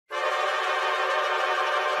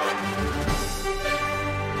Hey,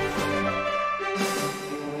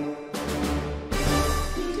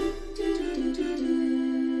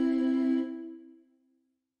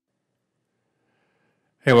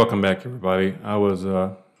 welcome back, everybody. I was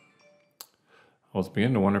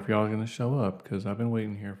beginning to wonder if y'all are gonna show up because I've been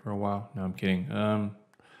waiting here for a while. No, I'm kidding. In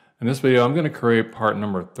this video, I'm gonna create part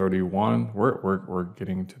number 31. We're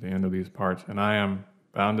getting to the end of these parts, and I am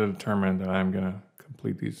bound to determine that I'm gonna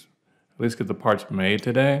complete these, at least get the parts made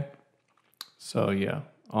today. So yeah,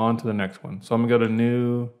 on to the next one. So I'm gonna go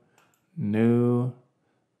to new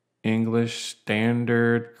English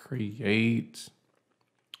standard, create.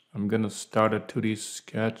 I'm gonna start a 2D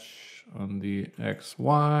sketch on the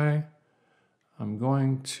XY. I'm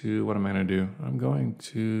going to, what am I gonna do? I'm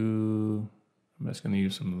just gonna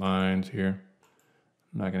use some lines here.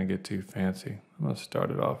 I'm not gonna get too fancy. I'm gonna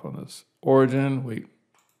start it off on this origin. Wait,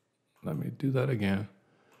 let me do that again.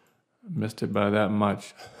 I missed it by that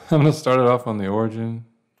much. I'm gonna start it off on the origin.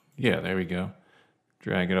 Yeah, there we go.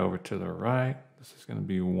 Drag it over to the right. This is gonna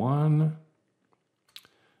be 1.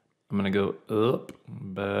 I'm gonna go up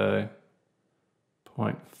by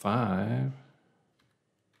 0.5.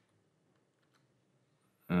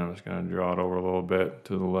 And I'm just gonna draw it over a little bit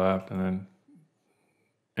to the left and then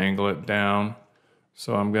angle it down.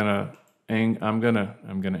 So I'm gonna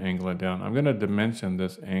angle it down. I'm gonna dimension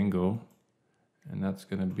this angle, and that's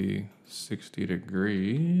gonna be 60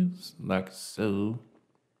 degrees, like so.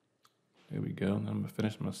 There we go. And I'm gonna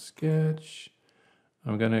finish my sketch.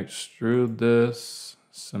 I'm gonna extrude this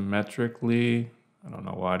symmetrically. I don't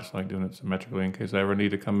know why, I just like doing it symmetrically in case I ever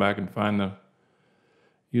need to come back and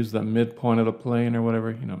use the midpoint of the plane or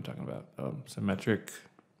whatever. You know what I'm talking about, symmetric.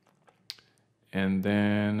 And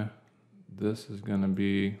then this is gonna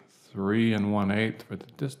be 3 1/8 for the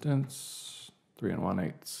distance, 3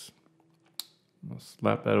 1/8. I'm gonna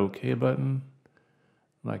slap that OK button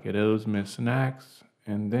like it owes me snacks.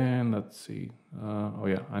 And then let's see, oh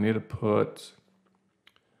yeah, I need to put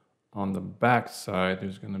on the back side,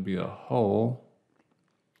 there's gonna be a hole.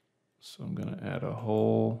 So I'm gonna add a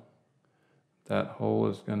hole. That hole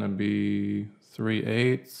is gonna be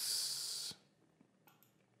 3/8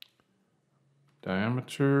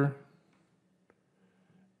 diameter.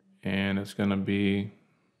 And it's gonna be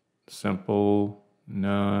simple,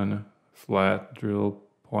 none, flat drill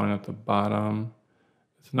point at the bottom.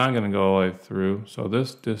 It's not gonna go all the way through. So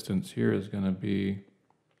this distance here is gonna be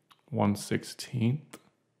 1/16.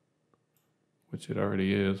 Which it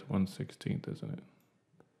already is, 1/16, isn't it?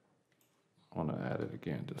 I want to add it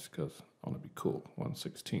again just because I want to be cool,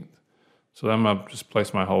 1/16. So I'm going to just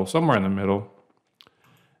place my hole somewhere in the middle.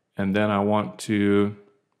 And then I want to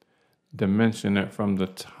dimension it from the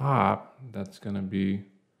top. That's going to be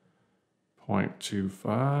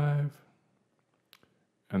 0.25.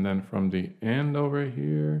 And then from the end over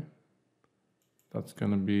here, that's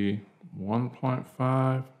going to be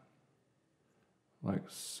 1.5, like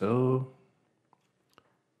so.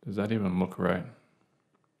 Does that even look right?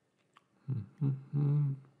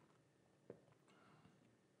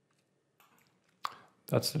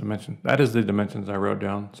 That's the dimension. That is the dimensions I wrote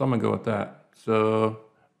down. So I'm gonna go with that. So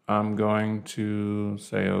I'm going to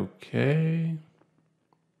say okay.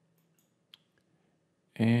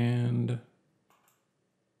 And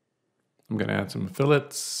I'm gonna add some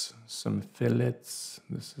fillets.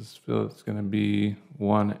 This is fillets gonna be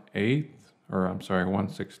 1/8, or I'm sorry,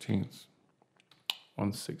 1/16.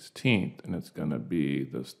 1/16, and it's gonna be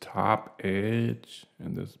this top edge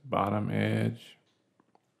and this bottom edge.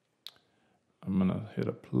 I'm gonna hit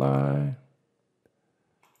apply,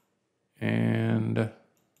 and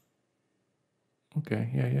okay,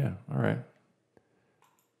 yeah, all right.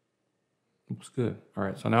 Looks good. All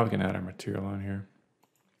right, so now we can add our material on here.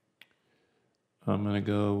 I'm gonna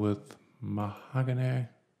go with mahogany.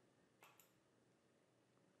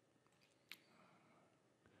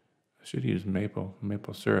 I should use maple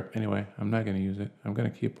syrup. Anyway, I'm not going to use it. I'm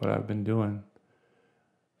going to keep what I've been doing.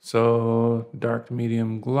 So dark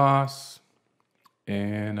medium gloss,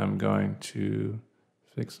 and I'm going to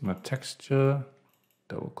fix my texture.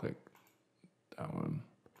 Double click that one.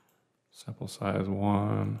 Sample size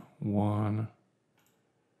 1, 1.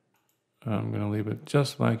 I'm going to leave it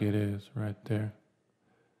just like it is right there.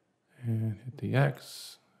 And hit the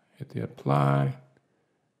X, hit the apply,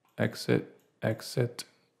 exit.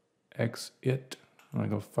 I'm gonna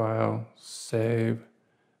go file, save.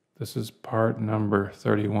 This is part number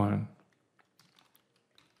 31.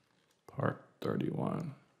 Part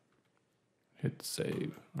 31. Hit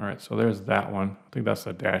save. All right, so there's that one. I think that's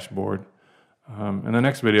the dashboard. In the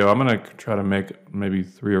next video, I'm gonna try to make maybe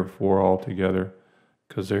 3 or 4 all together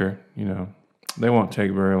because they're, they won't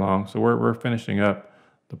take very long. So we're finishing up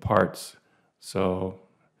the parts. So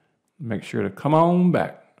make sure to come on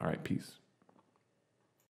back. All right, peace.